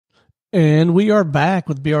And we are back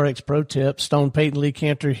with BRX Pro Tips. Stone Payton, Lee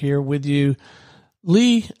Cantor here with you.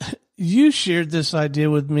 Lee, you shared this idea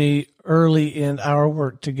with me early in our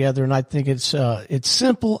work together, and I think it's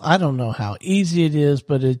simple. I don't know how easy it is,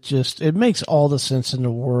 but it makes all the sense in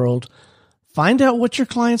the world. Find out what your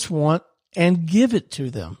clients want and give it to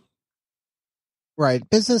them. Right.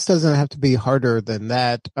 Business doesn't have to be harder than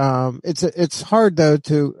that. It's hard though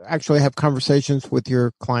to actually have conversations with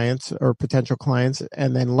your clients or potential clients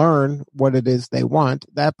and then learn what it is they want.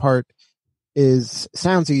 That part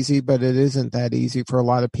sounds easy, but it isn't that easy for a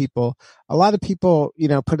lot of people. A lot of people,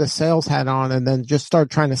 put a sales hat on and then just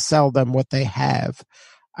start trying to sell them what they have.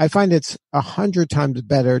 I find it's 100 times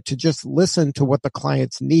better to just listen to what the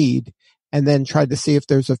clients need and then try to see if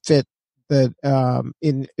there's a fit that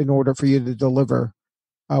in order for you to deliver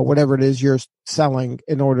whatever it is you're selling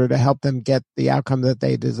in order to help them get the outcome that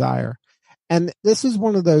they desire. And this is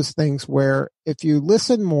one of those things where if you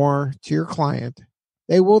listen more to your client,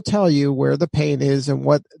 they will tell you where the pain is and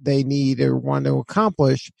what they need or want to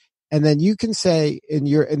accomplish. And then you can say in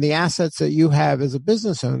the assets that you have as a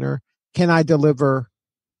business owner, can I deliver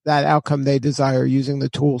that outcome they desire using the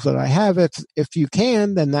tools that I have? If you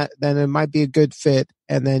can, then it might be a good fit,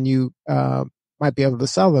 and then you might be able to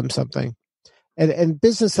sell them something. And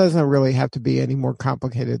business doesn't really have to be any more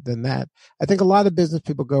complicated than that. I think a lot of business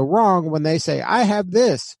people go wrong when they say, I have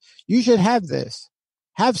this, you should have this.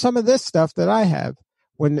 Have some of this stuff that I have.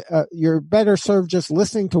 When you're better served just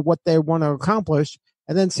listening to what they want to accomplish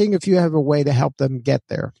and then seeing if you have a way to help them get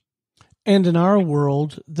there. And in our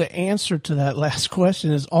world, the answer to that last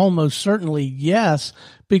question is almost certainly yes,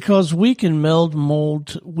 because we can meld,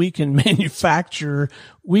 mold, we can manufacture,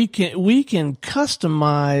 we can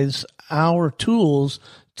customize our tools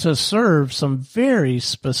to serve some very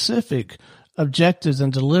specific objectives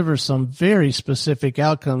and deliver some very specific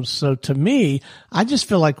outcomes. So to me, I just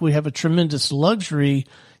feel like we have a tremendous luxury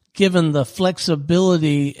given the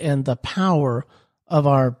flexibility and the power of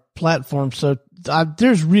our platform. So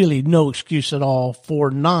there's really no excuse at all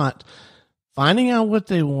for not finding out what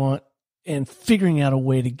they want and figuring out a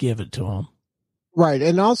way to give it to them. Right.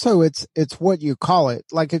 And also it's what you call it.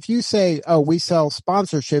 Like if you say, oh, we sell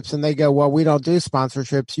sponsorships, and they go, well, we don't do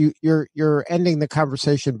sponsorships, you're ending the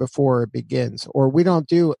conversation before it begins. Or we don't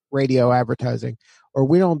do radio advertising, or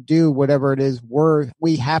we don't do whatever it is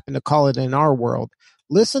we happen to call it in our world.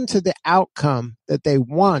 Listen to the outcome that they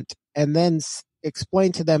want and then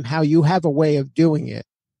explain to them how you have a way of doing it.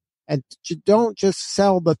 And don't just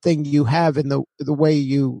sell the thing you have in the way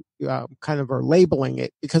you kind of are labeling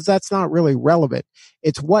it, because that's not really relevant.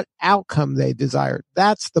 It's what outcome they desire.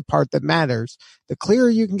 That's the part that matters. The clearer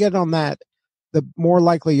you can get on that, the more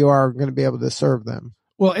likely you are going to be able to serve them.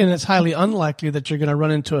 Well, and it's highly unlikely that you're going to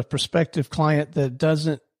run into a prospective client that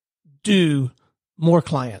doesn't do more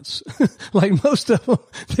clients. Like most of them,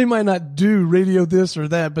 they might not do radio this or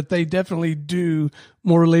that, but they definitely do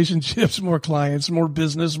more relationships, more clients, more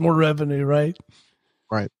business, more revenue, right?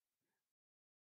 Right.